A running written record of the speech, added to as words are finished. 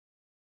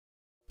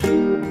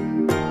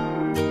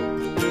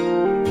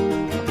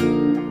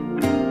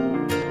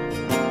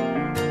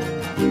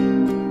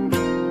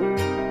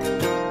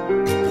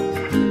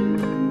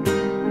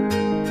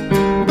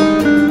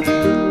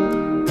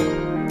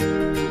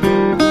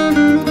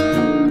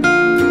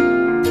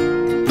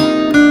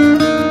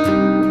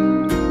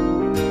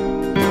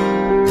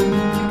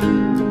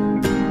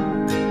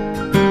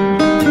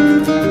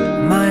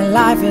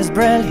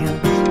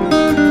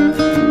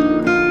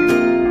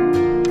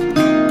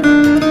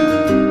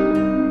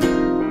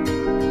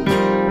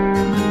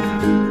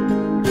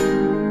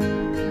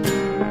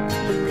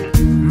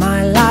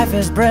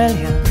is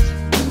brilliant,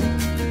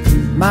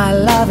 my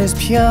love is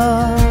pure.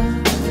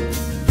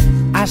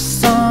 I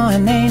saw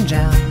an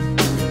angel,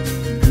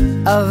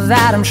 of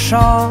that I'm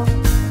sure.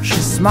 She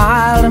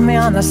smiled at me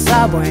on the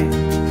subway.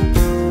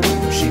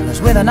 She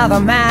was with another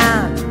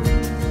man,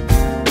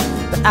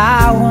 but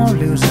I won't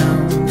lose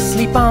no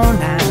sleep on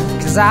that,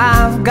 'cause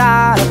I've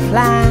got a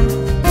plan.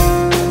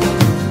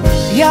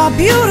 You're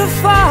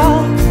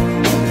beautiful,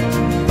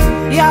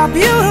 you're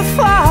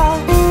beautiful,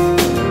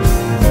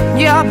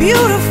 you're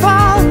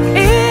beautiful,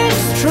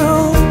 it's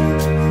true.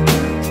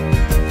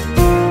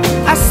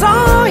 I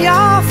saw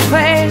your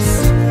face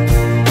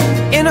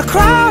in a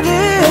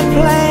crowded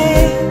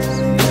place,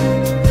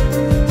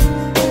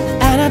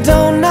 and I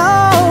don't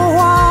know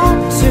what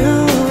to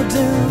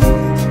do,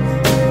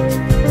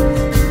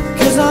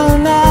 'cause I'll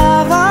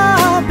never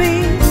be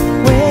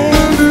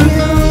with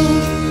you.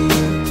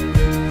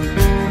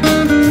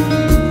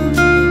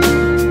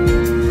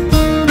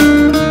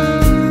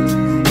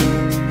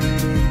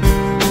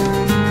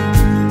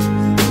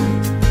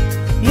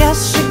 Yes,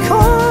 she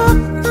caught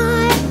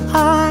my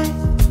eye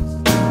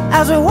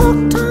as we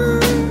walked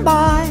on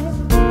by.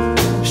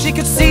 She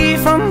could see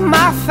from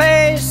my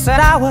face that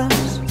I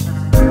was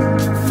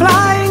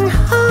flying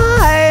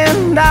high,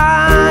 and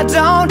I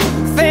don't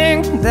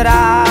think that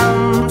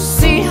I'll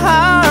see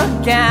her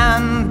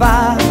again,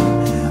 but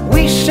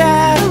we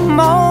shared a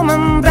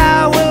moment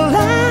that will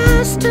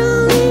last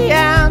till the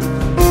end.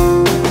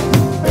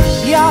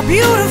 You're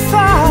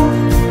beautiful,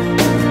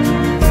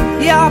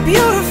 you're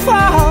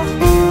beautiful,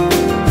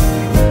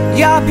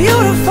 you're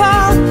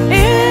beautiful,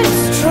 it's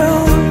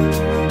true.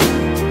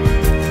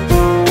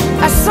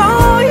 I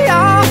saw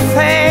your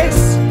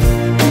face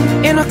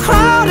in a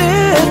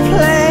crowded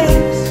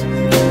place,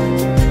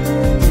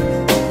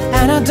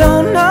 and I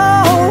don't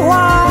know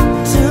what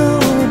to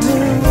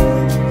do,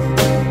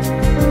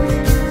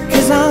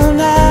 'cause I'll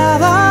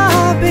never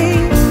be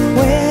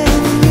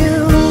with you.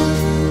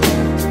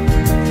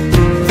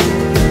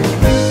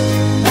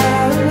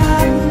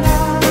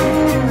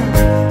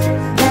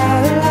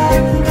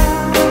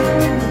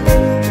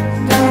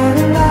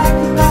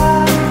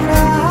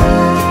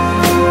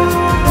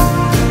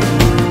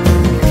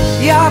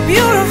 You're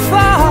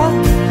beautiful,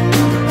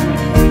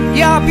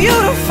 you're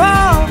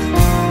beautiful,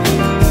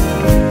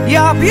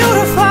 you're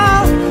beautiful,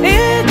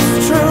 it's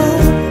true.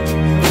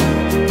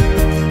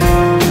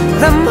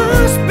 There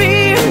must be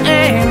an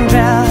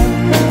angel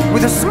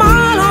with a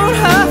smile on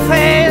her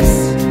face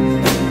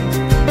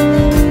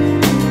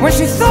when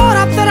she thought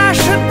up that I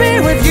should be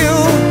with you.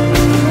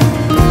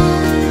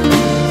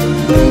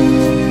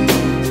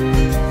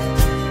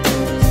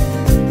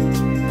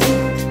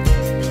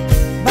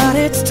 But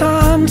it's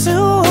time to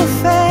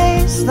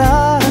face the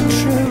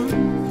truth.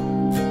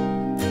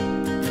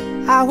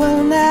 I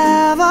will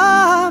never